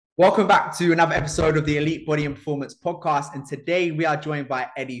Welcome back to another episode of the Elite Body and Performance Podcast. And today we are joined by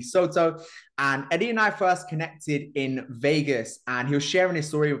Eddie Soto. And Eddie and I first connected in Vegas, and he was sharing his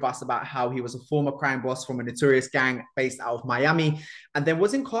story with us about how he was a former crime boss from a notorious gang based out of Miami, and then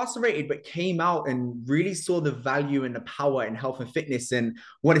was incarcerated, but came out and really saw the value and the power in health and fitness and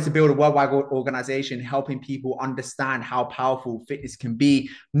wanted to build a worldwide organization, helping people understand how powerful fitness can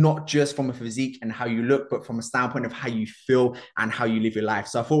be, not just from a physique and how you look, but from a standpoint of how you feel and how you live your life.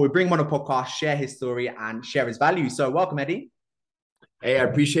 So I thought we'd bring him on a podcast, share his story and share his value. So welcome, Eddie. Hey, I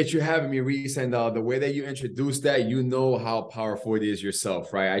appreciate you having me, Reese. And the way that you introduced that, you know how powerful it is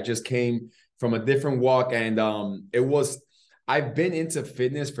yourself, right? I just came from a different walk, and I've been into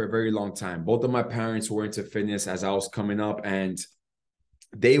fitness for a very long time. Both of my parents were into fitness as I was coming up, and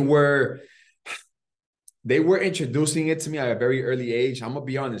they were introducing it to me at a very early age. I'm gonna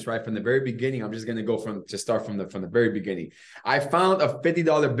be honest, right? From the very beginning, I'm just gonna start from the very beginning. I found a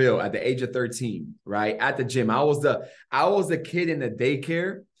 $50 bill at the age of 13, right? At the gym. I was the kid in the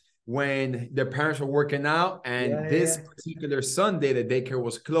daycare when their parents were working out. And this particular Sunday, the daycare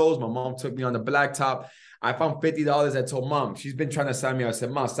was closed. My mom took me on the blacktop. I found $50. I told mom, she's been trying to sign me up. I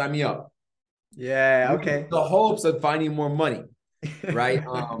said, Mom, sign me up. Yeah, okay. The hopes of finding more money. Right.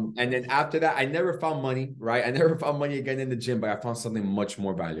 And then after that, I never found money, right? I never found money again in the gym, but I found something much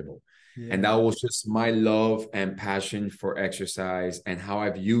more valuable. Yeah. And that was just my love and passion for exercise and how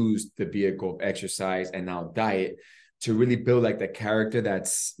I've used the vehicle of exercise and now diet to really build like the character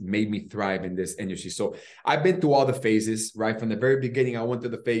that's made me thrive in this industry. So I've been through all the phases, right? From the very beginning, I went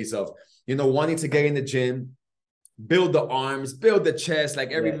through the phase of, wanting to get in the gym, build the arms, build the chest, like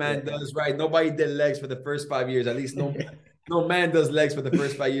every man does, right? Nobody did legs for the first 5 years, at least no man does legs for the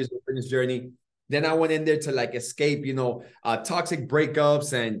first 5 years of the fitness journey. Then I went in there to like escape, toxic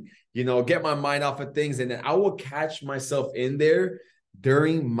breakups and, get my mind off of things. And then I will catch myself in there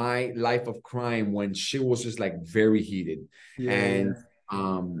during my life of crime when shit was just like very heated. Yeah. And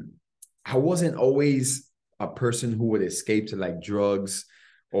I wasn't always a person who would escape to like drugs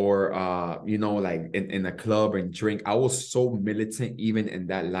or, like in a club and drink. I was so militant even in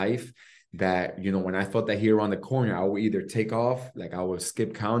that life that, when I felt that here around the corner, I would either take off, like I would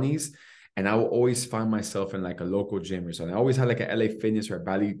skip counties, and I would always find myself in like a local gym or something. I always had like an LA Fitness or a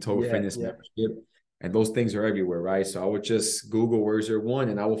Bali Toe Fitness membership, and those things are everywhere, right? So I would just Google where's there one,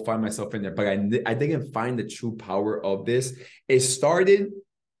 and I will find myself in there. But I didn't find the true power of this. It started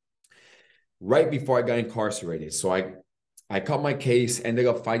right before I got incarcerated. So I caught my case, ended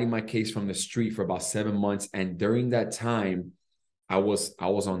up fighting my case from the street for about 7 months, and during that time, I was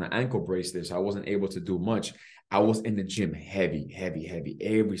on the ankle bracelet, so I wasn't able to do much. I was in the gym heavy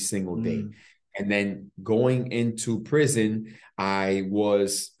every single day. And then going into prison,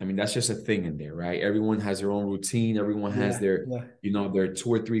 that's just a thing in there, right? Everyone has their own routine. Everyone has their 2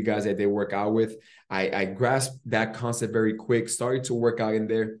 or 3 guys that they work out with. I grasped that concept very quick, started to work out in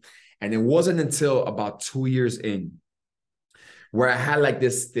there. And it wasn't until about 2 years in where I had like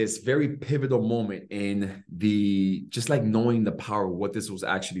this very pivotal moment in just like knowing the power of what this was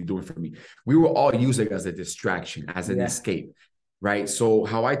actually doing for me. We were all using it as a distraction, as an escape, right? So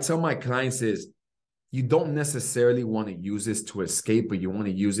how I tell my clients is, you don't necessarily want to use this to escape, but you want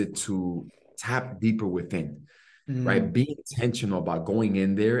to use it to tap deeper within, right? Be intentional about going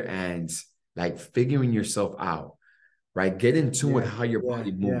in there and like figuring yourself out, right? Get in tune with how your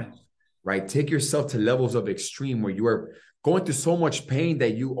body moves, right? Take yourself to levels of extreme where you are going through so much pain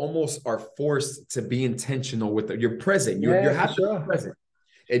that you almost are forced to be intentional with it. You're present. You're happy to be present.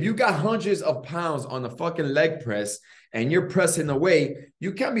 If you got hundreds of pounds on a fucking leg press and you're pressing away,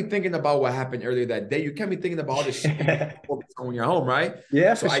 you can't be thinking about what happened earlier that day. You can't be thinking about all the shit when you're home, right?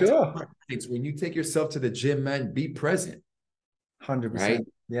 Yeah, so for sure. When you take yourself to the gym, man, be present. 100%. Right?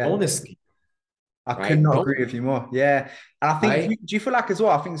 Yeah. Don't escape. I could not agree with you more. Yeah. And I think, do you feel like as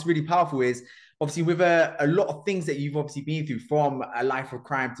well, I think it's really powerful is obviously with a lot of things that you've obviously been through from a life of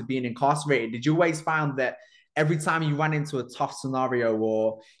crime to being incarcerated, did you always find that every time you ran into a tough scenario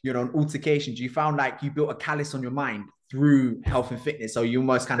or, an altercation, do you found like you built a callus on your mind through health and fitness? So you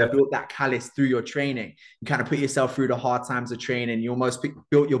almost kind of built that callus through your training. You kind of put yourself through the hard times of training. You almost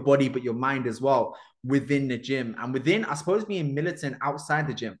built your body, but your mind as well within the gym and within, I suppose, being militant outside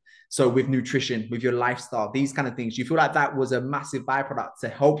the gym. So with nutrition, with your lifestyle, these kind of things, do you feel like that was a massive byproduct to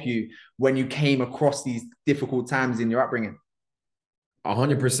help you when you came across these difficult times in your upbringing?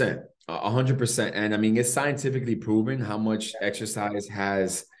 100%. 100%. And I mean, it's scientifically proven how much exercise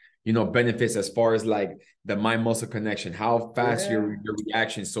has benefits as far as like the mind muscle connection, how fast your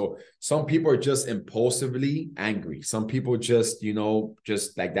reaction. So some people are just impulsively angry. Some people just,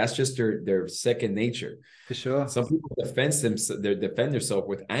 just like that's just their second nature. For sure. Some people defend themselves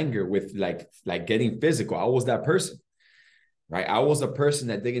with anger, with like getting physical. I was that person. Right. I was a person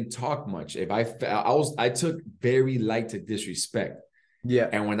that didn't talk much. If I took very light to disrespect. Yeah.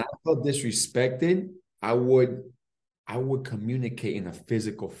 And when I felt disrespected, I would communicate in a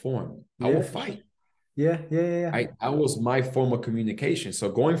physical form. Yeah. I would fight. Yeah. That was my form of communication. So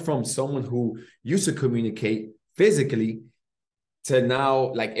going from someone who used to communicate physically to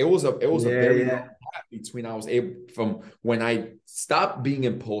now, like it was a very long path between I was able from when I stopped being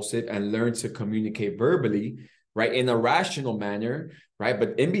impulsive and learned to communicate verbally, right, in a rational manner, right?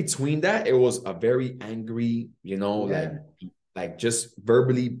 But in between that, it was a very angry, like just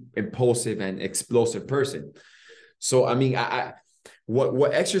verbally impulsive and explosive person. So I mean,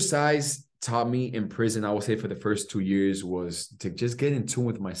 what exercise taught me in prison, I would say for the first 2 years, was to just get in tune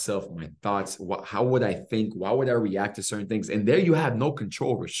with myself, my thoughts. How would I think? Why would I react to certain things? And there you have no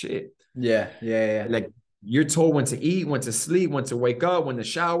control over shit. Yeah. Like you're told when to eat, when to sleep, when to wake up, when to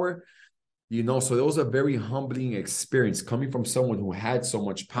shower. So it was a very humbling experience coming from someone who had so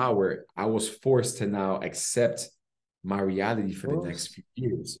much power. I was forced to now accept my reality for the next few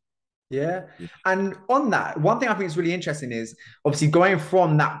years. Yeah. And on that, one thing I think is really interesting is obviously going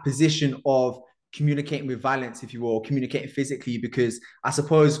from that position of communicating with violence, if you will, communicating physically, because I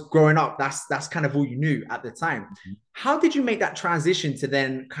suppose growing up, that's kind of all you knew at the time. How did you make that transition to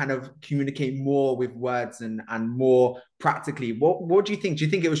then kind of communicate more with words and more practically? What do you think? Do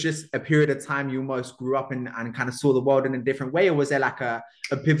you think it was just a period of time you almost grew up and kind of saw the world in a different way? Or was there like a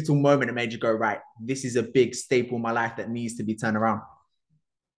pivotal moment that made you go, right, this is a big staple in my life that needs to be turned around?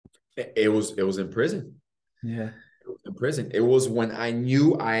 It was in prison. Yeah. It was in prison. It was when I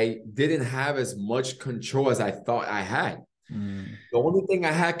knew I didn't have as much control as I thought I had. The only thing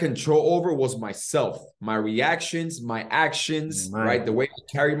I had control over was myself, my reactions, my actions, right? The way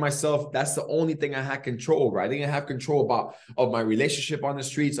I carried myself. That's the only thing I had control over. I didn't have control of my relationship on the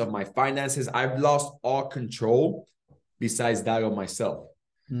streets, of my finances. I've lost all control besides that of myself.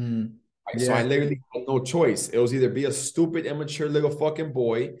 Right? So I literally had no choice. It was either be a stupid, immature little fucking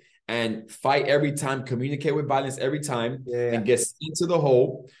boy and fight every time, communicate with violence every time, and get into the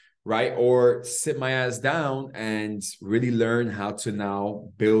hole, right? Or sit my ass down and really learn how to now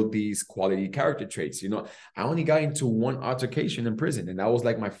build these quality character traits. I only got into one altercation in prison, and that was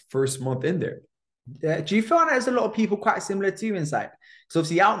like my first month in there. Yeah. Do you feel like there's a lot of people quite similar to you inside? So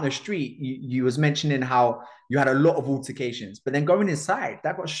obviously out in the street, you was mentioning how you had a lot of altercations, but then going inside,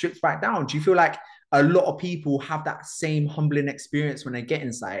 that got stripped right down. Do you feel like a lot of people have that same humbling experience when they get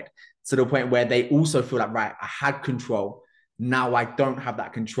inside to the point where they also feel like, right, I had control. Now I don't have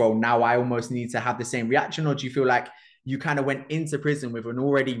that control. Now I almost need to have the same reaction. Or do you feel like you kind of went into prison with an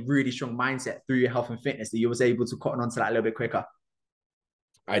already really strong mindset through your health and fitness that you was able to cotton onto that a little bit quicker?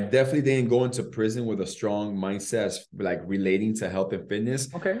 I definitely didn't go into prison with a strong mindset, like relating to health and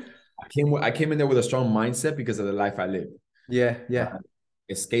fitness. Okay. I came in there with a strong mindset because of the life I lived. Yeah.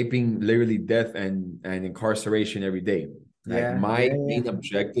 Escaping literally death and incarceration every day. Like my main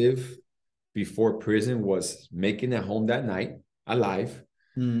objective before prison was making it home that night alive,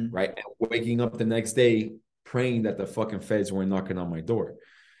 right? And waking up the next day praying that the fucking feds weren't knocking on my door.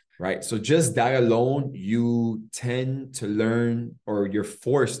 Right. So just that alone, you tend to learn, or you're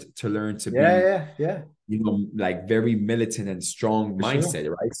forced to learn to be, like very militant and strong For mindset,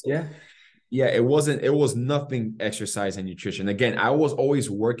 sure. right? So, it was nothing exercise and nutrition. Again, I was always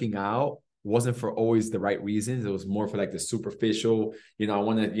working out, wasn't for always the right reasons. It was more for like the superficial, I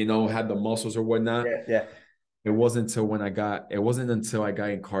want to, have the muscles or whatnot. Yeah. It wasn't until I got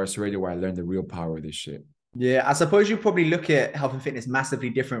incarcerated where I learned the real power of this shit. Yeah, I suppose you probably look at health and fitness massively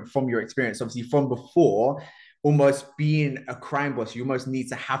different from your experience. Obviously, from before, almost being a crime boss, you almost need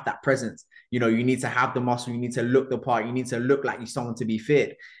to have that presence. You need to have the muscle, you need to look the part, you need to look like you're someone to be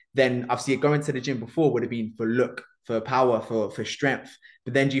feared. Then obviously going to the gym before would have been for look, for power, for strength.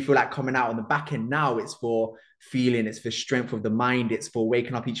 But then do you feel like coming out on the back end now, it's for feeling, it's for strength of the mind, it's for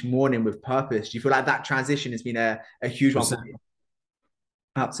waking up each morning with purpose? Do you feel like that transition has been a huge one for you?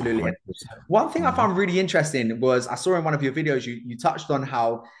 Absolutely. 100%. One thing I found really interesting was I saw in one of your videos, you touched on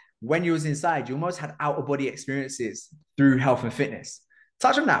how when you was inside, you almost had out of body experiences through health and fitness.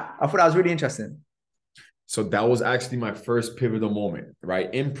 Touch on that. I thought that was really interesting. So that was actually my first pivotal moment,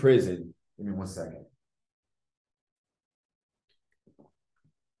 right? In prison. Give me 1 second.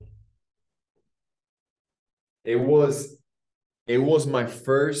 It was my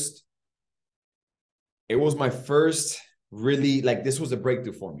first really, like, this was a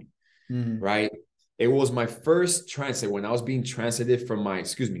breakthrough for me, right? It was my first transit when I was being transited from my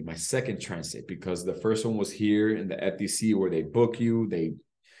second transit, because the first one was here in the FDC where they book you, they,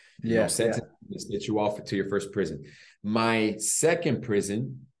 sentence you off to your first prison. My second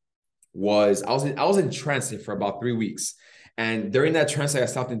prison was, I was in transit for about 3 weeks. And during that transit, I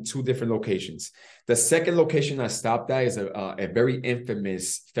stopped in 2 different locations. The second location I stopped at is a very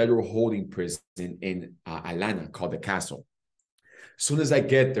infamous federal holding prison in Atlanta called the Castle. As soon as I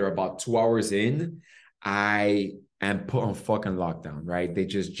get there, about 2 hours in, I am put on fucking lockdown, right? They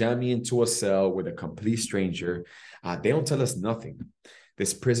just jam me into a cell with a complete stranger. They don't tell us nothing.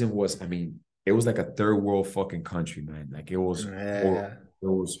 This prison was, I mean, it was like a third world fucking country, man. Like, it was horrible.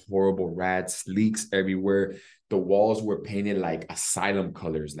 There was horrible rats, leaks everywhere. The walls were painted like asylum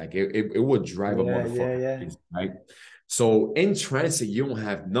colors. Like, it would drive a motherfucker crazy, right? So in transit, you don't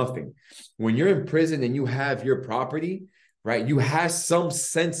have nothing. When you're in prison and you have your property, right? You have some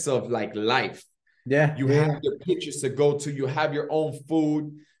sense of like life. You have your pictures to go to. You have your own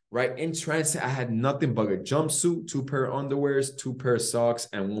food, right? In transit, I had nothing but a jumpsuit, 2 pair of underwears, 2 pair of socks,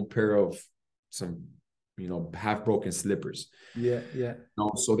 and 1 pair of some, half broken slippers.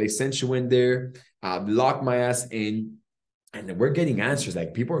 So they sent you in there, locked my ass in, and then we're getting answers.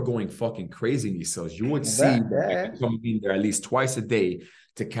 Like, people are going fucking crazy in these cells. You would see coming in there at least twice a day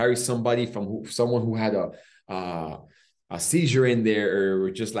to carry somebody from someone who had a seizure in there,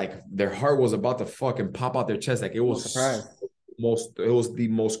 or just like their heart was about to fucking pop out their chest. Like, it was the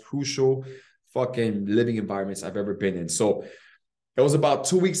most crucial fucking living environments I've ever been in. So it was about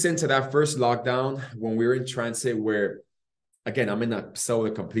 2 weeks into that first lockdown when we were in transit, where, again, I'm in a cell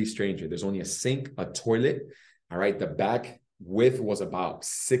with a complete stranger. There's only a sink, a toilet. All right. The back width was about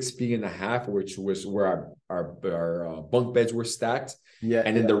 6.5 feet, which was where our bunk beds were stacked.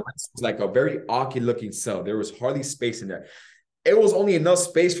 And then the rest was like a very awkward looking cell. There was hardly space in there. It was only enough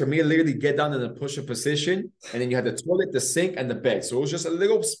space for me to literally get down in a push-up position. And then you had the toilet, the sink, and the bed. So it was just a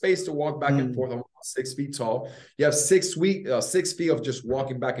little space to walk back and forth. I'm 6 feet tall. You have 6 feet of just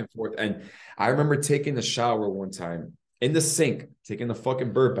walking back and forth. And I remember taking a shower one time in the sink, taking a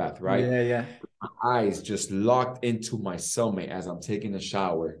fucking bird bath, right? My eyes just locked into my cellmate as I'm taking a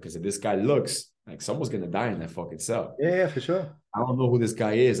shower. Because if this guy looks, like, someone's going to die in that fucking cell. For sure. I don't know who this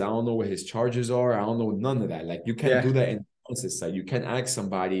guy is. I don't know what his charges are. I don't know none of that. Like, you can't do that in site. You can't ask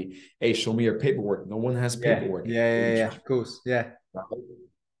somebody, hey, show me your paperwork. No one has paperwork. Of course.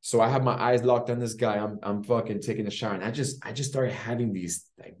 So I have my eyes locked on this guy. I'm fucking taking a shower, and I just started having these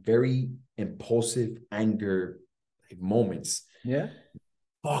like very impulsive anger like moments.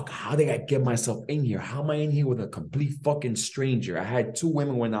 Fuck, how did I get myself in here? How am I in here with a complete fucking stranger? I had 2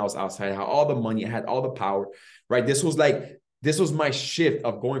 women when I was outside. I had all the money. I had all the power, right? This was my shift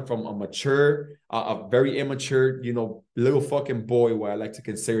of going from a very immature, little fucking boy, where I like to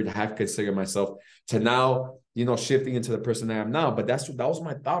consider myself, to now, shifting into the person I am now. But that was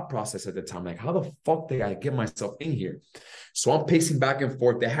my thought process at the time. Like, how the fuck did I get myself in here? So I'm pacing back and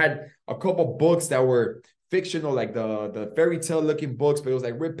forth. They had a couple books that were fictional, like the fairy tale looking books, but it was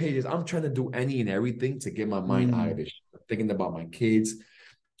like rip pages. I'm trying to do any and everything to get my mind out of it. Thinking about my kids.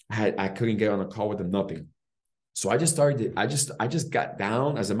 I couldn't get on a call with them, nothing. So I just got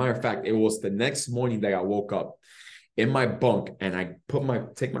down. As a matter of fact, it was the next morning that I woke up in my bunk, and I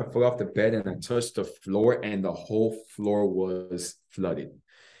take my foot off the bed, and I touched the floor, and the whole floor was flooded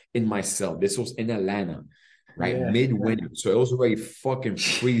in my cell. This was in Atlanta, right? Midwinter. So it was already fucking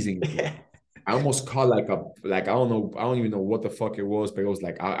freezing. I almost caught I don't even know what the fuck it was, but it was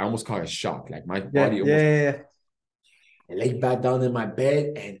like, I almost caught a shock. Like, my body almost. I laid back down in my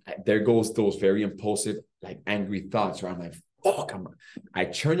bed, and there goes those very impulsive, like, angry thoughts, where I'm like, fuck. I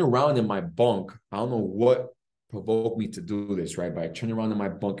turn around in my bunk. I don't know what provoked me to do this, right? But I turned around in my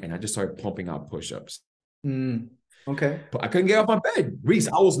bunk, and I just started pumping out push-ups. Okay. But I couldn't get off my bed. Reese,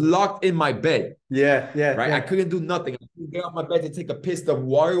 I was locked in my bed. Right? I couldn't do nothing. I couldn't get off my bed to take a piss. The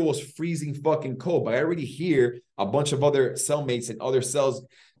water was freezing fucking cold. But I already hear a bunch of other cellmates in other cells.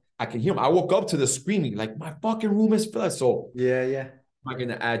 I can hear them. I woke up to the screaming, like, my fucking room is flooded. So I'm not going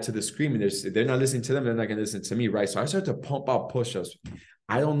to add to the screaming. They're not listening to them. They're not going to listen to me, right? So I started to pump out push-ups.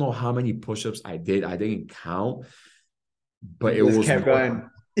 I don't know how many push-ups I did. I didn't count. But it was kept going.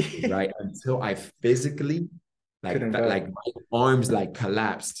 Right? Until I physically, like my arms like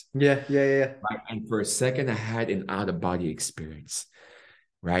collapsed. Right? And for a second, I had an out-of-body experience.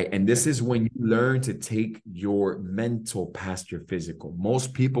 Right. And this is when you learn to take your mental past your physical.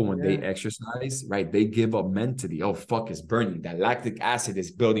 Most people, when they exercise, right, they give up mentally. Oh, fuck, it's burning. That lactic acid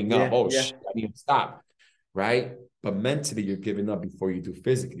is building up. Shit, I need to stop. right? But mentally, you're giving up before you do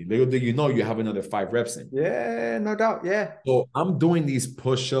physically. Little do you know, you have another 5 reps in. Yeah, no doubt. Yeah. So I'm doing these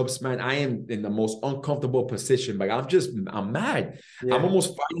push-ups, man. I am in the most uncomfortable position, but I'm mad. I'm Yeah.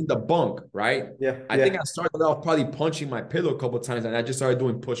 almost fighting the bunk, right? Yeah. I think Yeah. I started off probably punching my pillow a couple of times, and I just started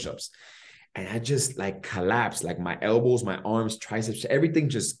doing push-ups. And I just like collapsed, like my elbows, my arms, triceps, everything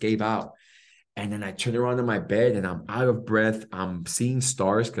just gave out. And then I turned around in my bed and I'm out of breath. I'm seeing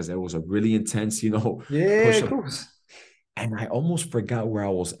stars because it was a really intense, Yeah, of push-up. course. And I almost forgot where I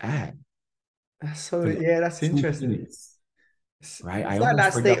was at That's so, for like yeah, that's two interesting. minutes. Right? I It's like almost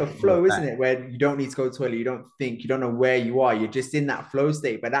that state forgot of where I flow, was isn't at. it? Where you don't need to go to the toilet, you don't think, you don't know where you are. You're just in that flow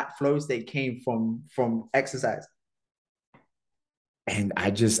state, but that flow state came from exercise. And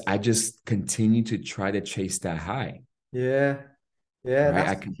I just continue to try to chase that high. Yeah. Yeah, Right. that's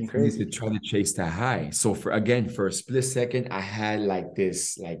I fucking continue to crazy. try to chase that high. So for a split second, I had like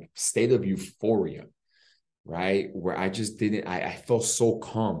this like state of euphoria, right? Where I just didn't, I felt so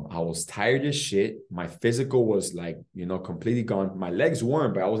calm. I was tired as shit. My physical was like, completely gone. My legs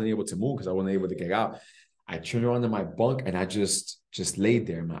weren't, but I wasn't able to move because I wasn't able to get out. I turned around in my bunk and I just laid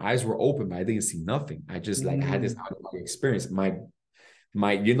there. My eyes were open, but I didn't see nothing. I just like had this Mm. out of body experience. My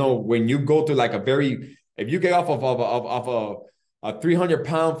when you go to like if you get off of a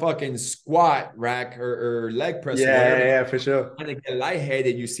 300-pound fucking squat rack or leg press or Yeah, whatever, yeah, for sure. kind of get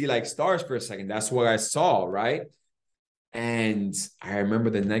lightheaded, you see like stars for a second. That's what I saw, right? And I remember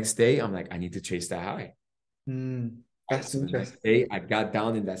the next day, I'm like, I need to chase that high. Mm. Right? That's So the next interesting. day, I got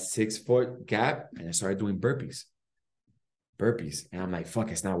down in that 6 foot gap and I started doing burpees. And I'm like,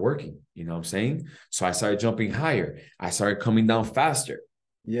 fuck, it's not working. You know what I'm saying? So I started jumping higher. I started coming down faster.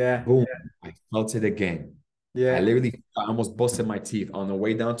 Yeah, Boom. I felt it again. yeah, I almost busted my teeth on the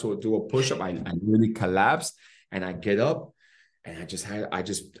way down to do a push-up. I really collapsed and I get up and I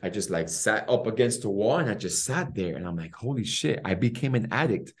just like sat up against the wall and I just sat there and I'm like, holy shit, I became an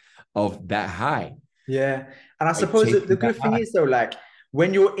addict of that high. yeah. And I I suppose that chased the that good thing high. is though, like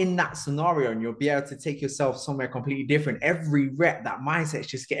when you're in that scenario and you'll be able to take yourself somewhere completely different, every rep, that mindset is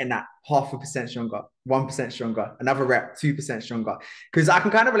just getting that 0.5% stronger, 1% stronger, another rep, 2% stronger. Because I can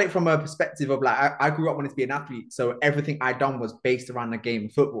kind of relate from a perspective of like I grew up wanting to be an athlete. So everything I done was based around the game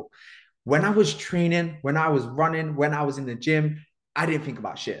of football. When I was training, when I was running, when I was in the gym, I didn't think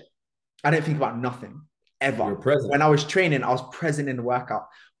about shit. I didn't think about nothing ever. You're present. When I was training, I was present in the workout.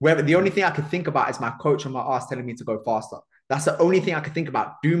 Where the only thing I could think about is my coach on my ass telling me to go faster. That's the only thing I could think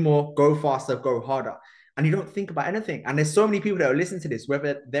about. Do more, go faster, go harder. And you don't think about anything. And there's so many people that are listening to this,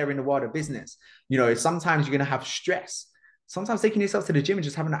 whether they're in the world of business. Sometimes you're going to have stress. Sometimes taking yourself to the gym and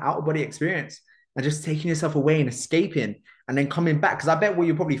just having an out of body experience and just taking yourself away and escaping and then coming back. Because I bet what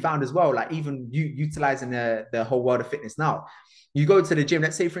you probably found as well, like even you utilizing the whole world of fitness now, you go to the gym,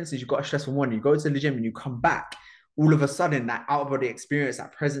 let's say, for instance, you've got a stressful morning, you go to the gym and you come back, all of a sudden, that out of body experience,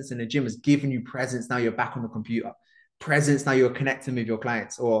 that presence in the gym has given you presence. Now you're back on the computer. Presence, now you're connecting with your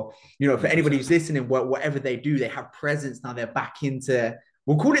clients. Or, for anybody 100%. who's listening, whatever they do, they have presence. Now they're back into,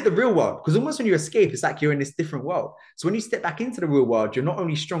 we'll call it the real world. Because almost when you escape, it's like you're in this different world. So when you step back into the real world, you're not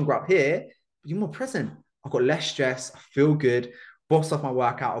only stronger up here, but you're more present. I've got less stress. I feel good. Box off my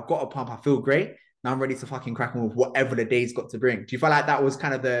workout. I've got a pump. I feel great. Now I'm ready to fucking crack on with whatever the day's got to bring. Do you feel like that was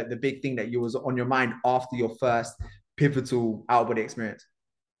kind of the big thing that you was on your mind after your first pivotal out body experience?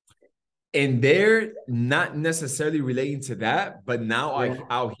 And they're not necessarily relating to that, but now Yeah,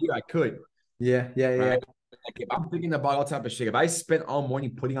 out here I could. yeah, yeah, yeah, Right. Like if I'm thinking about all type of shit, if I spend all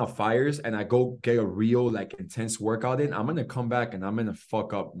morning putting out fires and I go get a real like intense workout in, I'm gonna come back and I'm gonna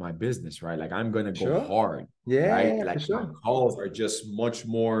fuck up my business, right? Like I'm gonna go sure. hard, Yeah, right? yeah, for Like my sure. calls are just much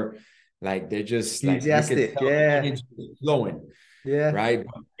more like they're just like you can Enthusiastic. tell the Yeah, energy is flowing, yeah, right?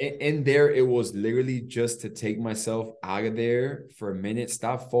 But in there, it was literally just to take myself out of there for a minute,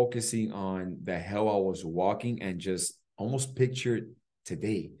 stop focusing on the hell I was walking and just almost picture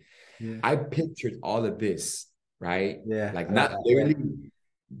today. yeah, I pictured all of this, right? yeah. Like I like not that. Yeah, literally,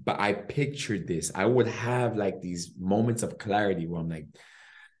 but I pictured this. I would have like these moments of clarity where I'm like,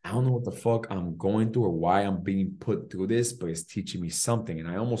 I don't know what the fuck I'm going through or why I'm being put through this, but it's teaching me something. And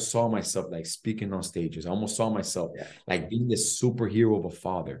I almost saw myself like speaking on stages. I almost saw myself yeah, like being this superhero of a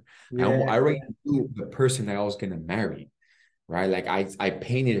father. I yeah, already knew the person that I was gonna marry, right? Like I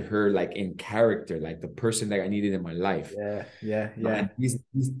painted her like in character, like the person that I needed in my life. yeah, yeah, And yeah.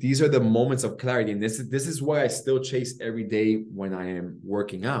 these are the moments of clarity. And this is why I still chase every day when I am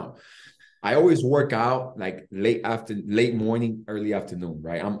working out. I always work out like late morning, early afternoon,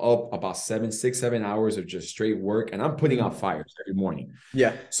 right? I'm up about 6, 7 hours of just straight work and I'm putting out Mm. fires every morning.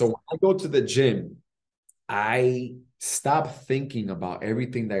 Yeah, So when I go to the gym, I stop thinking about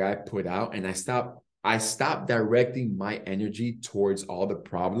everything that I put out and I stop I stopped directing my energy towards all the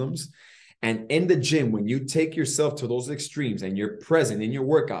problems. And in the gym, when you take yourself to those extremes and you're present in your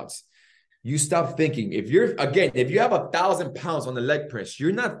workouts, you stop thinking. If you have 1,000 pounds on the leg press,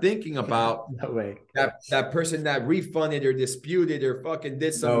 you're not thinking about No way. that person that refunded or disputed or fucking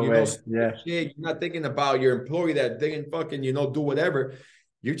did some, No way. stupid shit. You're not thinking about your employee that didn't fucking, do whatever.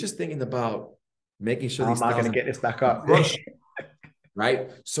 You're just thinking about making sure How these am I going to 1,000 get this back up? right?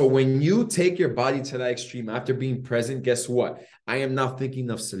 So when you take your body to that extreme after being present, guess what? I am now thinking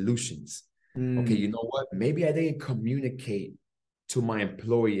of solutions. Okay, you know what? Maybe I didn't communicate to my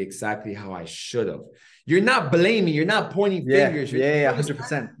employee exactly how I should have. You're not blaming, you're not pointing fingers. Yeah,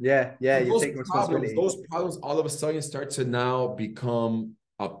 100%. Yeah, you're taking responsibility. Those problems all of a sudden start to now become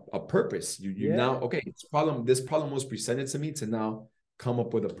a purpose. You now, okay, this problem was presented to me to now come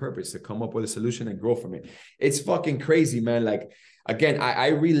up with a purpose, to come up with a solution and grow from it. It's fucking crazy, man. Like, again, I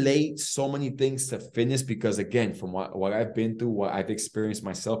relate so many things to fitness because, again, from what I've been through, what I've experienced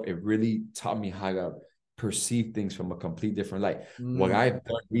myself, it really taught me how to perceive things from a complete different light. What I've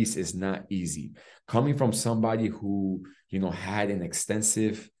done, Reese, is not easy. Coming from somebody who, had an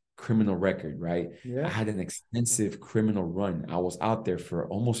extensive criminal record, right? Yeah. I had an extensive criminal run. I was out there for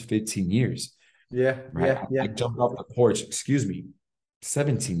almost 15 years. Yeah. Right. Yeah. I jumped off the porch,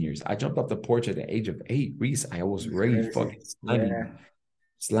 17 years. I jumped off the porch at the age of 8, Reese. I was already fucking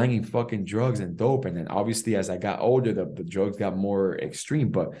slanging fucking drugs and dope. And then obviously as I got older, the drugs got more extreme.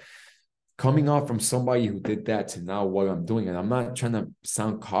 But coming off from somebody who did that to now what I'm doing, and I'm not trying to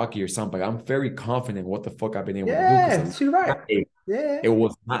sound cocky or something, but I'm very confident what the fuck I've been able to do. Because you're right. It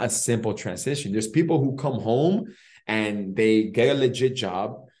was not a simple transition. There's people who come home and they get a legit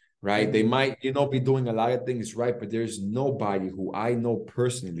job, right? They might, be doing a lot of things right, but there's nobody who I know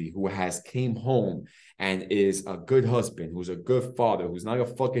personally who has came home and is a good husband, who's a good father, who's not a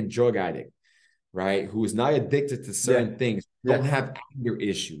fucking drug addict, right? Who's not addicted to certain things, don't have anger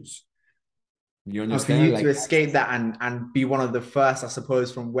issues. You understand? And for you to escape that and be one of the first, I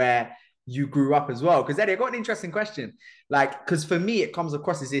suppose, from where you grew up as well. Because Eddie, I got an interesting question. Like, because for me, it comes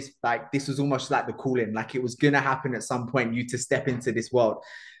across as this, like, this was almost like the calling, like it was going to happen at some point, you to step into this world.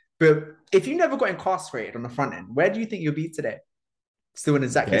 But if you never got incarcerated on the front end, where do you think you'll be today? Still in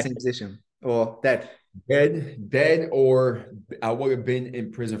exactly the same position or dead? Dead, or I would have been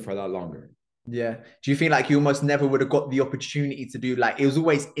in prison for a lot longer. Yeah. Do you feel like you almost never would have got the opportunity to do, like, it was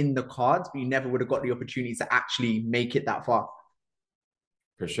always in the cards, but you never would have got the opportunity to actually make it that far?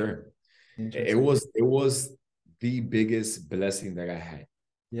 For sure. It was the biggest blessing that I had.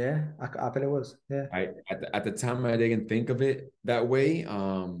 Yeah, I bet it was. Yeah. At the time, I didn't think of it that way.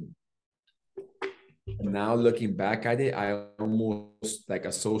 Now looking back at it, I almost like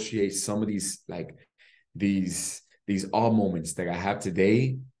associate some of these all moments that I have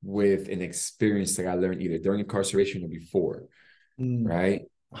today with an experience that I learned either during incarceration or before, right?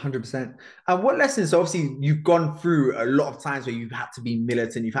 100%. And what lessons? So obviously, you've gone through a lot of times where you've had to be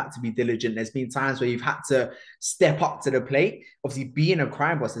militant, you've had to be diligent. There's been times where you've had to step up to the plate. Obviously, being a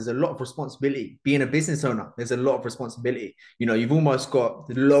crime boss, there's a lot of responsibility. Being a business owner, there's a lot of responsibility. You've almost got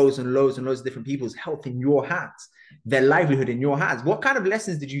loads and loads and loads of different people's health in your hands, their livelihood in your hands. What kind of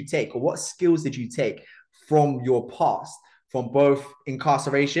lessons did you take, or what skills did you take from your past, from both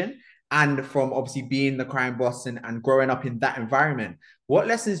incarceration and from obviously being the crime boss and growing up in that environment? What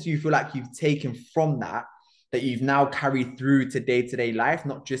lessons do you feel like you've taken from that you've now carried through to day-to-day life,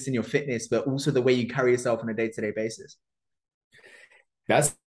 not just in your fitness, but also the way you carry yourself on a day-to-day basis?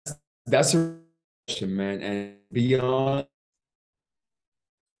 That's a question, man. And beyond,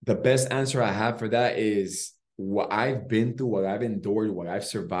 the best answer I have for that is what I've been through, what I've endured, what I've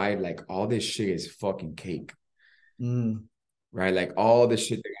survived. Like, all this shit is fucking cake. Right? Like, all the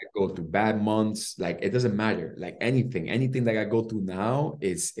shit that I go through, bad months, like, it doesn't matter. Like, anything that I go through now,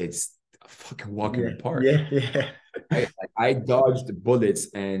 it's a fucking walk in the park. Yeah. Like, I dodged bullets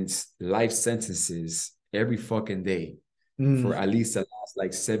and life sentences every fucking day for at least the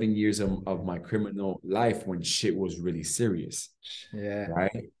last 7 years of my criminal life, when shit was really serious. Yeah.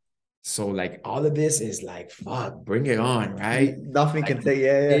 Right. So all of this is fuck, bring it on. Right. Nothing can take.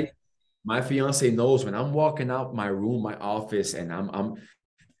 Yeah. My fiance knows when I'm walking out my room, my office, and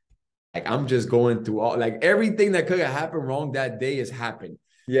I'm just going through all everything that could have happened wrong that day has happened.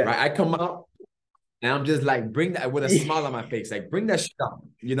 Yeah. Right. I come out and I'm just bring that with a smile on my face. Bring that shit up.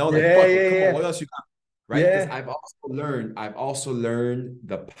 Fuck it. Come on, what else you got? Right. Because I've also learned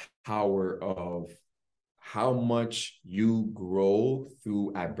the power of how much you grow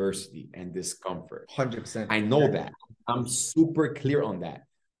through adversity and discomfort. 100%. I know that. I'm super clear on that.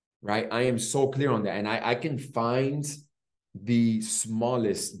 Right. I am so clear on that. And I can find the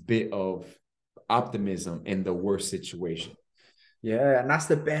smallest bit of optimism in the worst situation. Yeah, and that's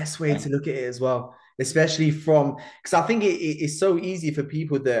the best way to look at it as well, especially from because I think it's so easy for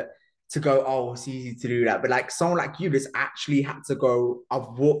people that to go, oh, it's easy to do that. But like someone like you that's actually had to go, I've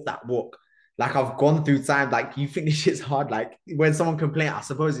walked that walk. Like I've gone through time, like you think this shit's hard. Like when someone complains, I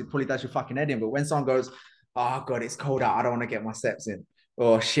suppose it probably does your fucking head in. But when someone goes, oh God, it's cold out, I don't want to get my steps in.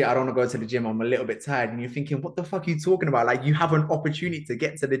 Or shit, I don't want to go to the gym. I'm a little bit tired. And you're thinking, what the fuck are you talking about? Like you have an opportunity to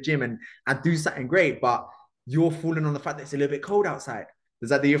get to the gym and do something great, but you're falling on the fact that it's a little bit cold outside. Does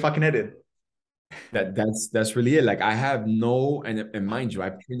that do your fucking head in? That's really it. Like I have no, and mind you, I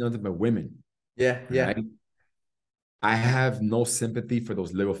train nothing but women, Yeah, yeah, right? I have no sympathy for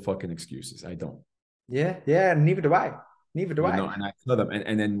those little fucking excuses. I don't. yeah, yeah. Neither do I. Neither do You I. know, and I tell them,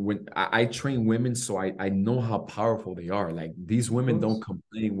 and then when I train women, so I know how powerful they are. Like these Of women don't course.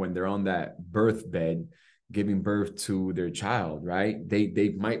 complain when they're on that birth bed giving birth to their child, right?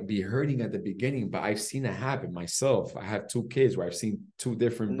 They might be hurting at the beginning, but I've seen it happen myself. I have two kids where I've seen two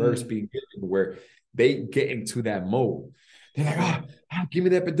different births Mm, being given where they get into that mode. They're like, yeah, give me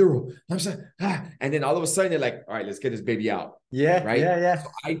that epidural. I'm saying, and then all of a sudden they're like, all right, let's get this baby out, yeah, right? yeah, yeah. So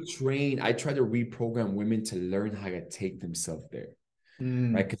I try to reprogram women to learn how to take themselves there, right?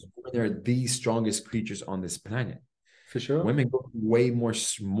 Mm, Because women are the strongest creatures on this planet. for sure. Women go through way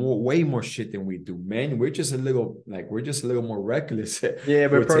more shit than we do. Men, we're just a little more reckless. Yeah,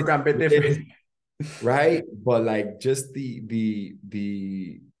 we're We're taking programmed a bit risks, different. right? But like just the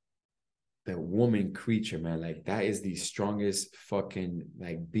woman creature, man, like that is the strongest fucking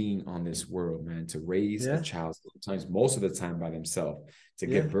like being on this world, man. To raise a Yeah, child, sometimes most of the time by themselves, to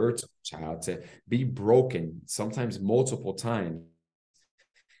yeah, give birth to a child, to be broken, sometimes multiple times,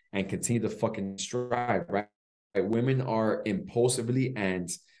 and continue to fucking strive, right? Women are impulsively and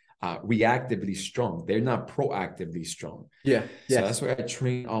reactively strong. They're not proactively strong. yeah, So yes. that's why I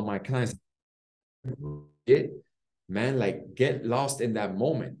train all my clients. Get, man, like get lost in that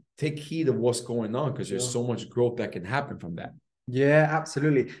moment. Take heed of what's going on because there's Sure. so much growth that can happen from that. Yeah,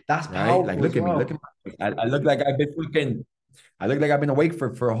 absolutely. That's Right? Like powerful as look at me. Look at well. me. I look like I've been fucking I look like I've been awake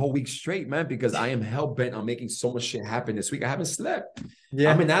for a whole week straight, man, because I am hell bent on making so much shit happen this week. I haven't slept. I'm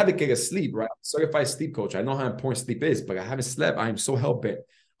Yeah, an advocate of sleep, right? Certified sleep coach. I know how important sleep is, but I haven't slept. I am so hell bent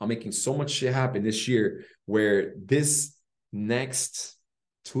on making so much shit happen this year. Where this next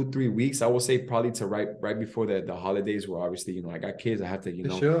 2-3 weeks, I will say probably to right before the holidays, where obviously I got kids. I have to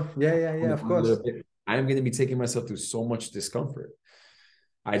for sure. Yeah, yeah, yeah, of a course. little bit. I am going to be taking myself through so much discomfort.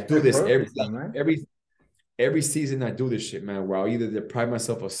 I It's do for this growth this time, right? every season. I do this shit, man, where I'll either deprive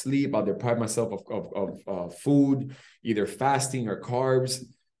myself of sleep, I'll deprive myself of food, either fasting or carbs,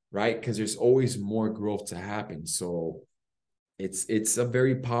 right? Because there's always more growth to happen. So it's a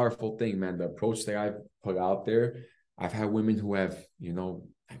very powerful thing, man. The approach that I've put out there, I've had women who have,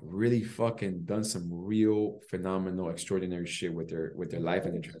 really fucking done some real phenomenal, extraordinary shit with their life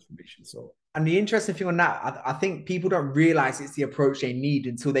and their transformation. So And the interesting thing on that, I think people don't realize it's the approach they need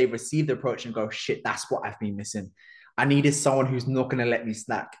until they receive the approach and go, shit, that's what I've been missing. I needed someone who's not going to let me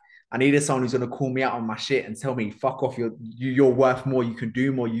slack. I needed someone who's going to call me out on my shit and tell me, fuck off, you're worth more, you can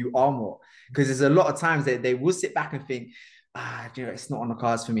do more, you are more. Because there's a lot of times that they will sit back and think, it's not on the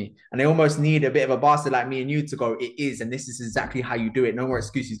cards for me. And they almost need a bit of a bastard like me and you to go, it is. And this is exactly how you do it. No more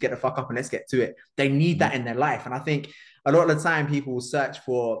excuses. Get the fuck up and let's get to it. They need that in their life. And I think a lot of the time people will search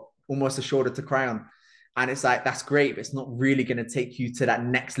for almost a shoulder to cry on. And it's like, that's great, but it's not really going to take you to that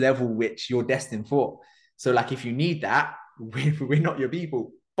next level, which you're destined for. So, like, if you need that, we're not your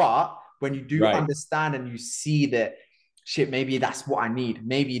people. But when you do right. understand and you see that, shit, maybe that's what I need.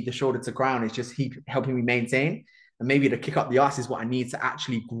 Maybe the shoulder to cry on is just helping me maintain. And maybe the kick up the ass is what I need to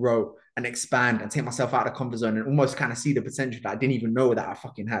actually grow and expand and take myself out of the comfort zone and almost kind of see the potential that I didn't even know that I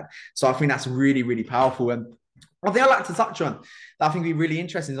fucking had. So I think that's really, really powerful. And one thing I like to touch on that I think would be really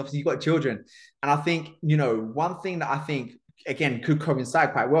interesting is obviously you've got children. And I think, one thing that I think, again, could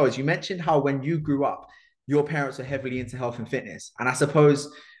coincide quite well is you mentioned how when you grew up, your parents were heavily into health and fitness. And I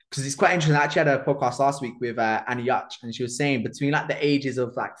suppose, because it's quite interesting, I actually had a podcast last week with Annie Yutch, and she was saying between like the ages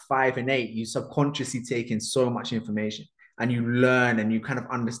of like 5 and 8, you subconsciously take in so much information and you learn and you kind of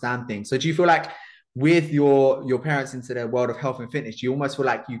understand things. So do you feel like with your parents into the world of health and fitness, you almost feel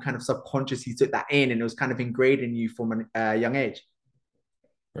like you kind of subconsciously took that in and it was kind of ingrained in you from a young age?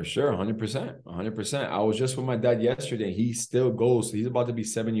 For sure, 100%, 100%. I was just with my dad yesterday. He still goes. He's about to be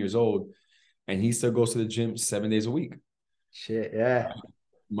 7 years old, and he still goes to the gym 7 days a week. Shit, yeah.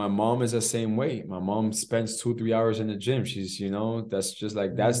 My mom is the same way. My mom spends 2-3 hours in the gym. She's, that's just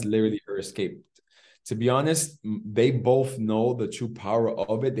like that's literally her escape. To be honest, they both know the true power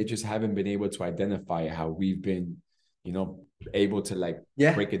of it. They just haven't been able to identify how we've been you know, able to like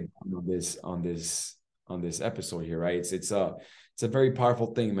Yeah. break it down on this episode here, right? It's a very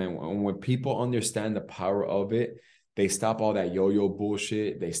powerful thing, man. When people understand the power of it, they stop all that yo-yo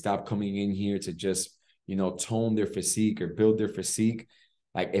bullshit. They stop coming in here to just, you know, tone their physique or build their physique.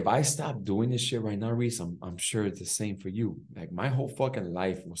 Like if I stop doing this shit right now, Reese, I'm sure it's the same for you. Like my whole fucking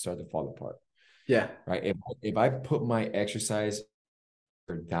life will start to fall apart. Yeah. Right. If I put my exercise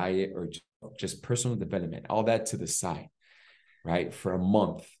or diet or just personal development, all that to the side, right, for a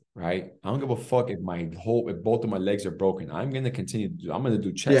month, right? I don't give a fuck if if both of my legs are broken. I'm gonna continue to do. I'm gonna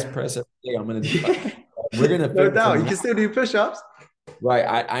do chest press every day. I'm gonna do. We're gonna No figure doubt. You something can out. still do push-ups.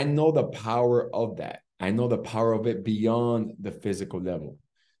 Right. I know the power of that. I know the power of it beyond the physical level.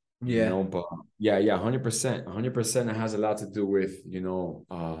 You Yeah. know, but yeah, 100%. 100% it has a lot to do with, you know,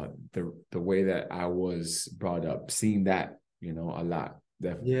 the way that I was brought up, seeing that, you know, a lot.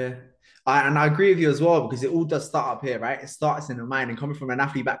 Definitely. Yeah. And I agree with you as well, because it all does start up here, right? It starts in the mind, and coming from an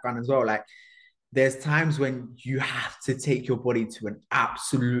athlete background as well. Like there's times when you have to take your body to an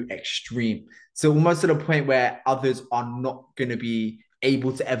absolute extreme. So almost to the point where others are not going to be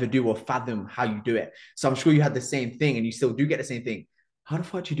able to ever do or fathom how you do it. So I'm sure you had the same thing, and you still do get the same thing. How the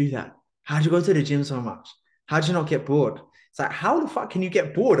fuck do you do that? How do you go to the gym so much? How do you not get bored? It's like, how the fuck can you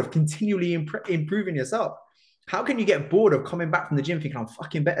get bored of continually improving yourself? How can you get bored of coming back from the gym thinking I'm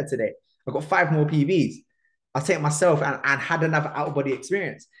fucking better today? I've got 5 more PBs. I'll take myself and had another out of body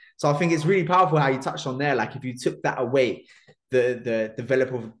experience. So I think it's really powerful how you touched on there. Like if you took that away, the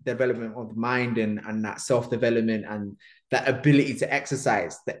development of the mind and that self-development and that ability to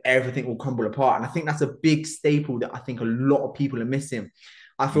exercise, that everything will crumble apart. And I think that's a big staple that I think a lot of people are missing.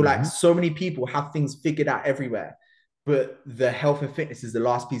 I feel like so many people have things figured out everywhere, but the health and fitness is the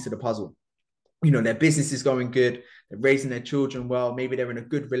last piece of the puzzle. You know, their business is going good, they're raising their children well, maybe they're in a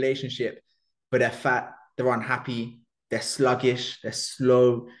good relationship, but they're fat, they're unhappy, they're sluggish, they're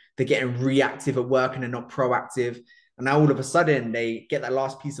slow, they're getting reactive at work and they're not proactive. And now all of a sudden they get that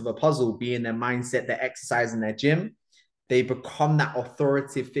last piece of a puzzle, being their mindset, their exercise, and their gym. They become that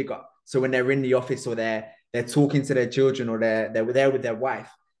authoritative figure. So when they're in the office or they're talking to their children or they're there with their wife,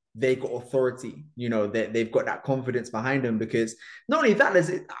 they got authority. You know, they've got that confidence behind them, because not only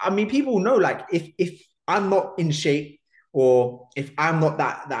that, I mean, people know, like if I'm not in shape or if I'm not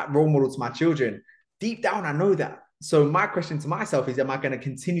that role model to my children, deep down I know that. So my question to myself is, am I going to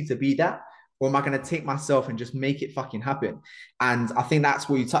continue to be that? Or am I going to take myself and just make it fucking happen? And I think that's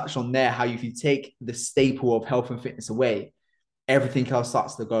what you touched on there, how if you take the staple of health and fitness away, everything else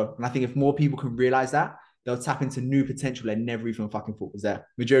starts to go. And I think if more people can realize that, they'll tap into new potential they never even fucking thought was there.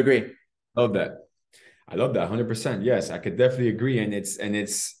 Would you agree? Love that. I love that 100%. Yes, I could definitely agree. And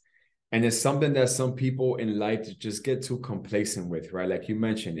it's something that some people in life just get too complacent with, right? Like you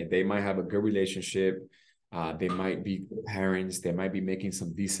mentioned, if they might have a good relationship, they might be parents, they might be making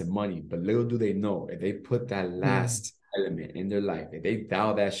some decent money, but little do they know, if they put that last element in their life, if they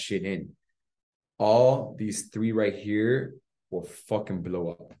dial that shit in, all these three right here will fucking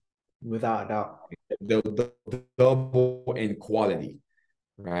blow up. Without a doubt. They'll double in quality,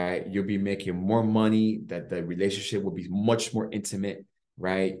 right? You'll be making more money, that the relationship will be much more intimate,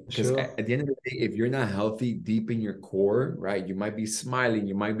 right? Because Sure. at the end of the day, if you're not healthy deep in your core, right, you might be smiling,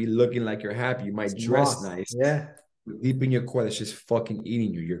 you might be looking like you're happy, you might dress nice. Yeah. But deep in your core, that's just fucking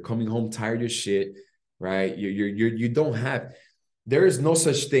eating you. You're coming home tired as shit, right? You don't have, there is no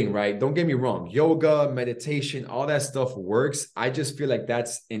such thing, right? Don't get me wrong. Yoga, meditation, all that stuff works. I just feel like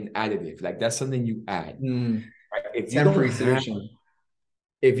that's an additive. Like that's something you add. Right? If you don't Temporary have, solution.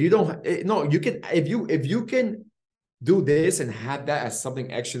 if you don't, no, you can, if you can do this and have that as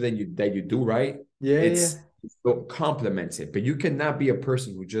something extra that you do, right? Yeah. It's complements it. But you cannot be a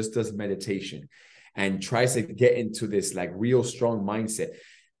person who just does meditation and tries to get into this like real strong mindset.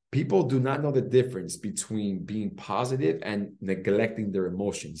 People do not know the difference between being positive and neglecting their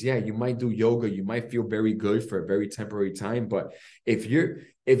emotions. Yeah, you might do yoga, you might feel very good for a very temporary time, but if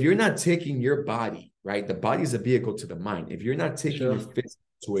you're not taking your body, right? The body is a vehicle to the mind. If you're not taking your physical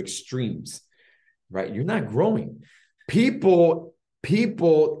to extremes, right? You're not growing. People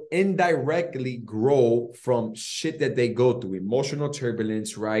indirectly grow from shit that they go through, emotional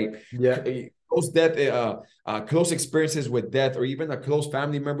turbulence, right? Yeah. Close death, close experiences with death, or even a close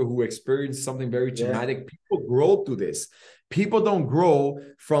family member who experienced something very traumatic. People grow through this. People don't grow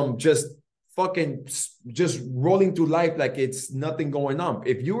from just rolling through life like it's nothing going on.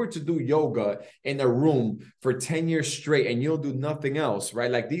 If you were to do yoga in a room for 10 years straight and you'll do nothing else, right?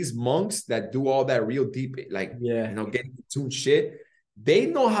 Like these monks that do all that real deep, like, getting to shit, they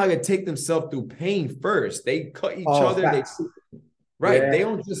know how to take themselves through pain first. They cut each other. Facts. right? They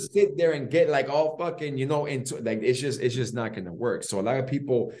don't just sit there and get like all fucking, you know, into like, it's just not going to work. So a lot of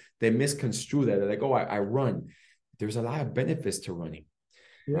people, they misconstrue that. They're like, oh, I run. There's a lot of benefits to running.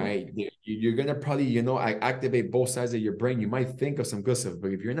 Right. You're going to probably, you know, activate both sides of your brain. You might think of some good stuff,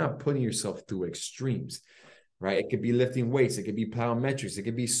 but if you're not putting yourself through extremes, right? It could be lifting weights. It could be plyometrics. It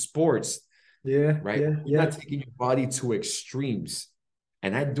could be sports. Right. You're not taking your body to extremes.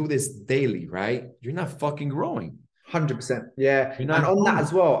 And I do this daily, right? You're not fucking growing. 100%. Yeah. You're And not on growing. that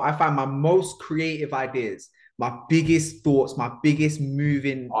as well, I find my most creative ideas, my biggest thoughts, my biggest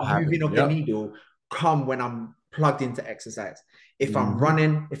moving of the needle come when I'm plugged into exercise. If I'm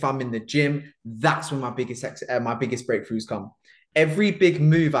running, if I'm in the gym, that's when my biggest breakthroughs come. Every big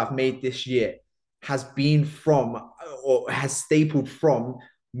move I've made this year has been from or has stapled from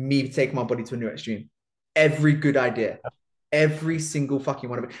me taking my body to a new extreme. Every good idea, every single fucking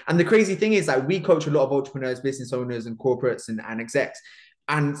one of it. And the crazy thing is, like, we coach a lot of entrepreneurs, business owners, and corporates and execs,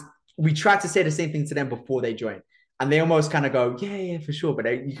 and we try to say the same thing to them before they join. And they almost kind of go, yeah, for sure.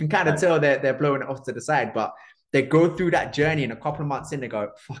 But you can kind of tell they're blowing it off to the side. But they go through that journey, and a couple of months in, they go,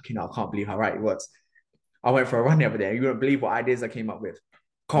 fucking hell, I can't believe how right it was. I went for a run the other day. You wouldn't believe what ideas I came up with.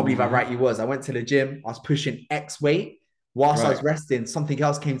 Can't believe how right he was. I went to the gym. I was pushing X weight. Whilst I was resting, something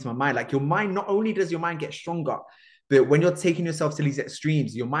else came to my mind. Like, your mind, not only does your mind get stronger, but when you're taking yourself to these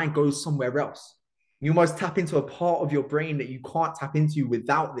extremes, your mind goes somewhere else. You almost tap into a part of your brain that you can't tap into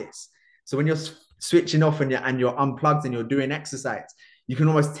without this. So when you're switching off and you're unplugged and you're doing exercise, you can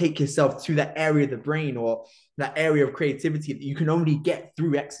almost take yourself to that area of the brain or that area of creativity that you can only get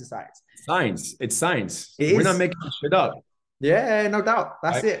through exercise. Science. It's science. We're not making shit up. Yeah, no doubt.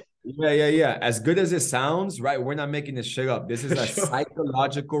 That's it. Yeah. As good as it sounds, right? We're not making this shit up. This is a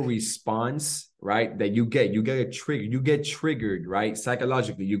psychological response, right? That you get. You get a trigger. You get triggered, right?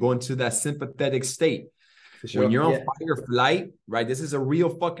 Psychologically, you go into that sympathetic state. When you're on fight or flight, right? This is a real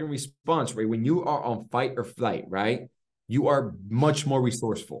fucking response, right? When you are on fight or flight, right? You are much more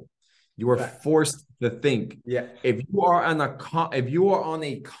resourceful. You are forced to think. If you are on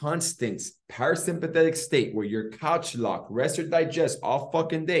a constant parasympathetic state where you're couch locked, rest or digest all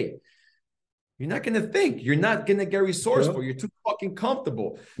fucking day, you're not gonna think. You're not gonna get resourceful. You're too fucking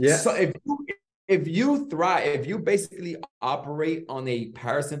comfortable. So if you thrive, if you basically operate on a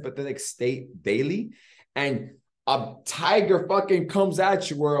parasympathetic state daily, and a tiger fucking comes at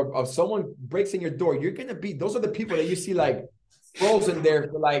you, or someone breaks in your door, you're gonna be. Those are the people that you see like frozen there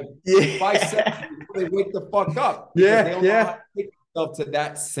for like 5 seconds before they wake the fuck up. They don't know how to take themselves to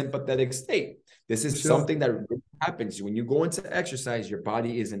that sympathetic state. This is something that really happens when you go into exercise. Your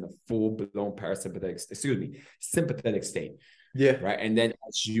body is in a full-blown sympathetic state. Right. And then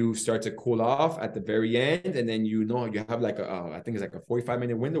as you start to cool off at the very end, and then you have like I think it's like a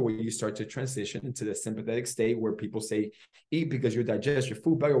 45-minute window where you start to transition into the sympathetic state where people say eat because you digest your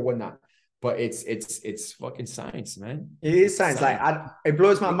food better or whatnot. But it's fucking science, man. It is science. Like, it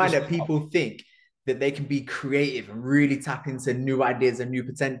blows my mind that people think that they can be creative and really tap into new ideas and new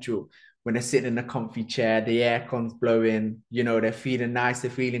potential when they're sitting in a comfy chair, the aircon's blowing, you know, they're feeling nice,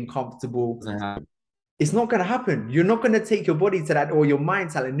 they're feeling comfortable. It's not going to happen. You're not going to take your body to that, or your mind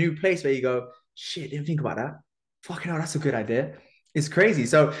to a new place where you go, shit, didn't think about that. Fucking hell, that's a good idea. It's crazy.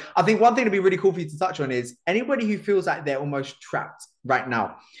 So I think one thing to be really cool for you to touch on is anybody who feels like they're almost trapped right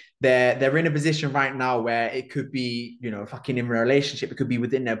now. They're in a position right now where it could be, you know, fucking in a relationship. It could be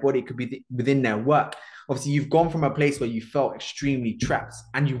within their body. It could be within their work. Obviously, you've gone from a place where you felt extremely trapped,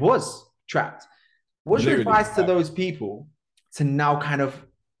 and you was trapped. What's your advice to those people to now kind of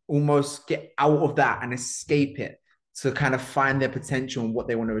almost get out of that and escape it, to kind of find their potential and what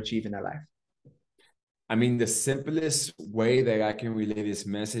they want to achieve in their life? I mean, the simplest way that I can relay this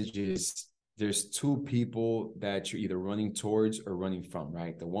message is there's two people that you're either running towards or running from,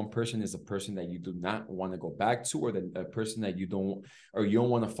 right? The one person is a person that you do not want to go back to, or the person that you don't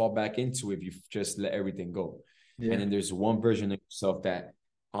want to fall back into if you just let everything go. And then there's one version of yourself that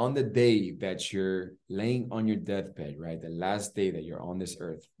on the day that you're laying on your deathbed, right? The last day that you're on this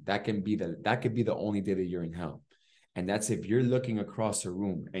earth, that could be the only day that you're in hell. And that's if you're looking across a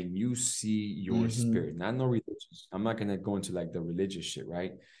room and you see your spirit, not no religious. I'm not going to go into like the religious shit,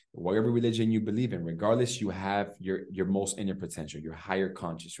 right? Whatever religion you believe in, regardless, you have your most inner potential, your higher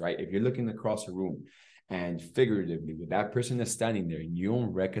conscious, right? If you're looking across a room and figuratively with that person that's standing there and you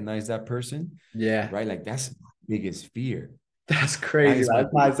don't recognize that person, right? Like, that's my biggest fear. That's crazy.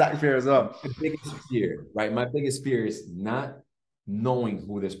 That's my exact fear as well. My biggest fear, right? My biggest fear is not knowing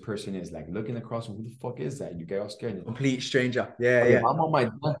who this person is, like looking across, who the fuck is that? You get all scared. Complete stranger. Yeah. If I'm on my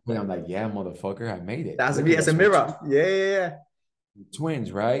deathbed, I'm like, yeah, motherfucker, I made it. That's a mirror. Yeah.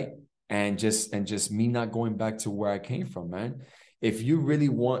 Twins, right? And just me not going back to where I came from, man. if you really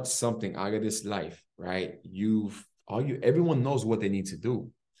want something out of this life, right? Everyone knows what they need to do.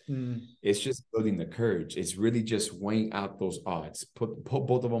 It's just building the courage. It's really just weighing out those odds. Put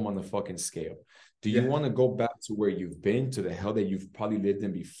both of them on the fucking scale. Do you want to go back to where you've been, to the hell that you've probably lived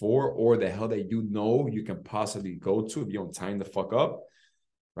in before, or the hell that you know you can possibly go to if you don't time the fuck up?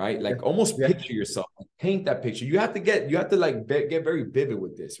 Right? Like almost picture yourself, paint that picture. You have to get like get very vivid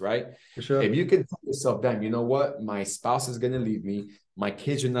with this, right? For sure. If you can tell yourself, damn, you know what? My spouse is going to leave me. My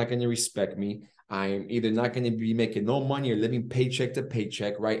kids are not going to respect me. I'm either not going to be making no money or living paycheck to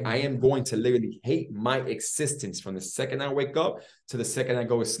paycheck, right? I am going to literally hate my existence from the second I wake up to the second I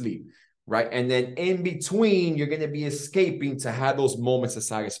go to sleep, right? And then in between, you're going to be escaping to have those moments of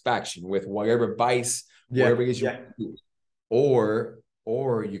satisfaction with whatever vice, whatever it is you do.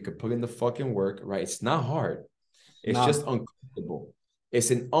 Or you could put in the fucking work, right? It's not hard. It's just uncomfortable. It's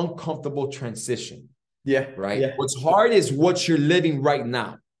an uncomfortable transition. Right? What's hard is what you're living right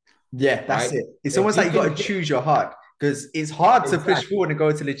now. Yeah, that's it. It's almost like you got to choose your heart, because it's hard to push forward and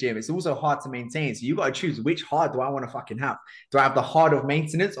go to the gym. It's also hard to maintain. So you got to choose, which heart do I want to fucking have? Do I have the heart of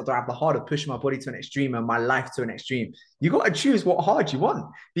maintenance, or do I have the heart of pushing my body to an extreme and my life to an extreme? You got to choose what heart you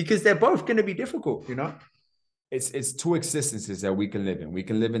want, because they're both going to be difficult, you know? It's two existences that we can live in. We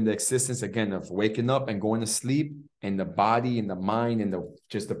can live in the existence, again, of waking up and going to sleep, and the body and the mind and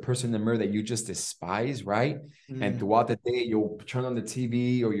just the person in the mirror that you just despise, right? And throughout the day, you'll turn on the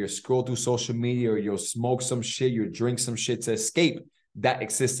TV, or you'll scroll through social media, or you'll smoke some shit, you'll drink some shit to escape that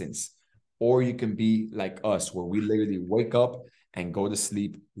existence. Or you can be like us, where we literally wake up and go to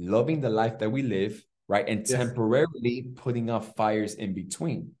sleep, loving the life that we live, right? And temporarily putting out fires in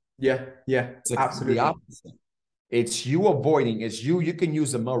between. Yeah, absolutely. The opposite. It's you avoiding. It's you can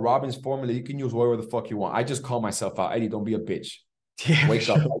use the Mel Robbins formula. You can use whatever the fuck you want. I just call myself out. Eddie, don't be a bitch. Wake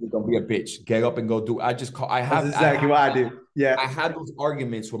up. Eddie, don't be a bitch. Get up and go do. That's exactly what I do. Yeah. I had those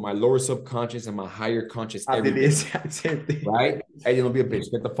arguments with my lower subconscious and my higher conscious. I did the exact same thing. Right? Eddie, don't be a bitch.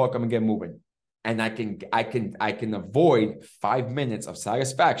 Get the fuck up and get moving. And I can avoid 5 minutes of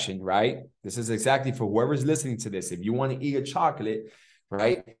satisfaction, right? This is exactly for whoever's listening to this. If you want to eat a chocolate,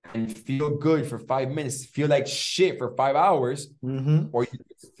 right, and feel good for 5 minutes, feel like shit for 5 hours, or you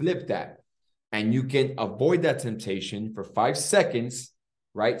can flip that and you can avoid that temptation for 5 seconds,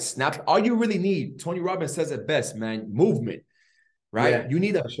 right? Snap. All you really need, Tony Robbins says it best, man, movement, right? You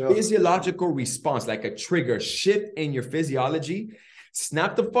need a physiological response, like a trigger shift in your physiology.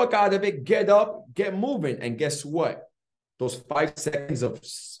 Snap the fuck out of it, get up, get moving. And guess what? Those 5 seconds of,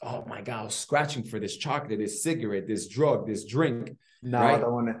 oh my God, I was scratching for this chocolate, this cigarette, this drug, this drink. No, right? I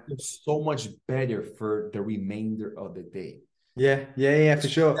don't want to. It's so much better for the remainder of the day. Yeah, for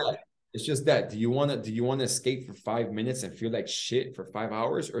sure. It's just that. Do you want to escape for 5 minutes and feel like shit for 5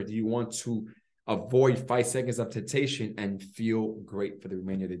 hours, or do you want to avoid 5 seconds of temptation and feel great for the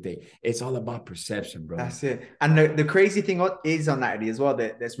remainder of the day? It's all about perception, bro. That's it. And the crazy thing is on that, Eddie, as well,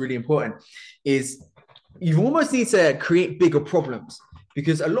 that's really important, is you almost need to create bigger problems.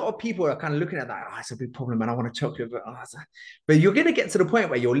 Because a lot of people are kind of looking at that, it's a big problem and I want to chocolate. But you're going to get to the point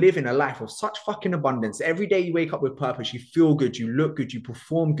where you're living a life of such fucking abundance. Every day you wake up with purpose, you feel good, you look good, you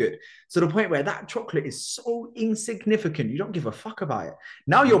perform good. To the point where that chocolate is so insignificant, you don't give a fuck about it.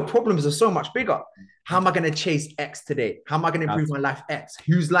 Now your problems are so much bigger. How am I going to chase X today? How am I going to improve my life X?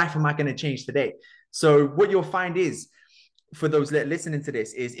 Whose life am I going to change today? So what you'll find is, for those that are listening to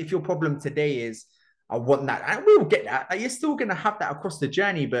this, is if your problem today is, I want that, and we'll get that. You're still going to have that across the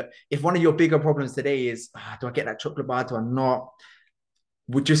journey. But if one of your bigger problems today is, do I get that chocolate bar? Do I not?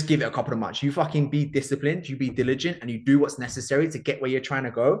 We'll just give it a couple of months. You fucking be disciplined, you be diligent, and you do what's necessary to get where you're trying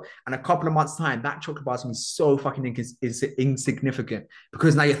to go. And a couple of months' time, that chocolate bar is going to be so fucking insignificant,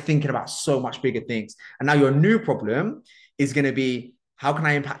 because now you're thinking about so much bigger things. And now your new problem is going to be, how can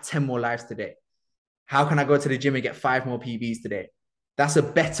I impact 10 more lives today? How can I go to the gym and get 5 more PBs today? That's a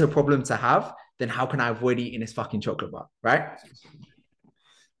better problem to have than how can I avoid eating this fucking chocolate bar, right?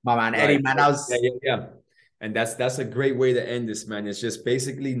 My man, Eddie, man, that was... Yeah. And that's a great way to end this, man. It's just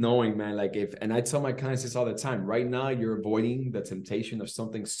basically knowing, man, like and I tell my clients this all the time, right now you're avoiding the temptation of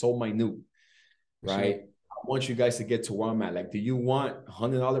something so minute, right? Sure. I want you guys to get to where I'm at. Like, do you want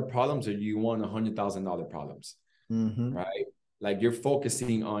 $100 problems, or do you want $100,000 problems, right? Like, you're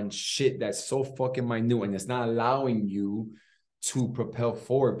focusing on shit that's so fucking minute, and it's not allowing you to propel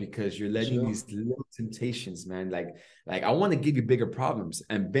forward, because you're letting these little temptations, man. Like I want to give you bigger problems.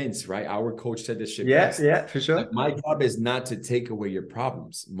 And Vince, right? Our coach said this shit best. Yeah, for sure. Like, my job is not to take away your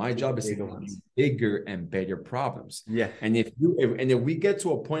problems. My job is to give you bigger and better problems. Yeah. And if we get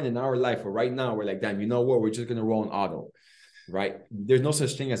to a point in our life where right now we're like, damn, you know what? We're just gonna roll an auto, right? There's no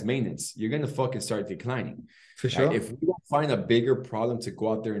such thing as maintenance. You're going to fucking start declining. For right? sure. If we don't find a bigger problem to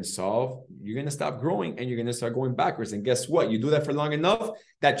go out there and solve, you're going to stop growing and you're going to start going backwards. And guess what? You do that for long enough,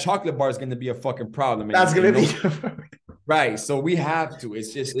 that chocolate bar is going to be a fucking problem. That's going to be right. So we have to.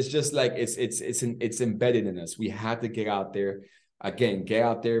 It's just like it's embedded in us. We have to get out there. Again, get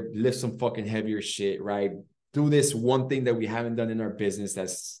out there, lift some fucking heavier shit, right? Do this one thing that we haven't done in our business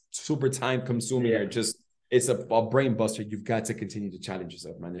that's super time consuming or just it's a brain buster. You've got to continue to challenge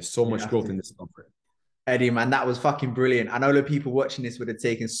yourself, man. There's so much growth in this comfort. Eddie, man, that was fucking brilliant. I know the people watching this would have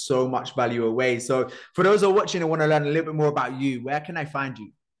taken so much value away. So for those who are watching and want to learn a little bit more about you, where can I find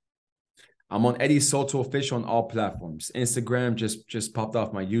you? I'm on Eddie Soto Official on all platforms. Instagram just popped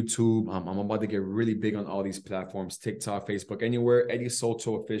off my YouTube. I'm about to get really big on all these platforms. TikTok, Facebook, anywhere. Eddie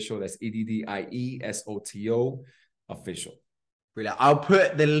Soto Official. That's EDDIESOTO Official. Brilliant. I'll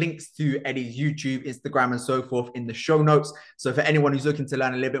put the links to Eddie's YouTube, Instagram, and so forth in the show notes. So for anyone who's looking to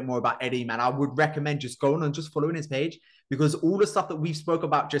learn a little bit more about Eddie, man, I would recommend just going and just following his page, because all the stuff that we've spoke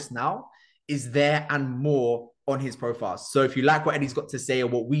about just now is there and more on his profile. So if you like what Eddie's got to say or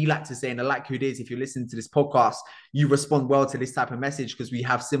what we like to say, and I like who it is, if you're listening to this podcast, you respond well to this type of message because we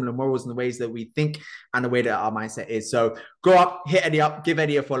have similar morals in the ways that we think and the way that our mindset is. So go up, hit Eddie up, give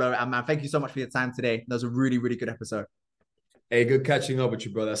Eddie a follow. And man, thank you so much for your time today. That was a really, really good episode. Hey, good catching up with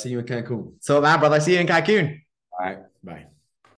you, brother. I'll see you in Cancun. So man, brother, see you in Cancun. All right, bye.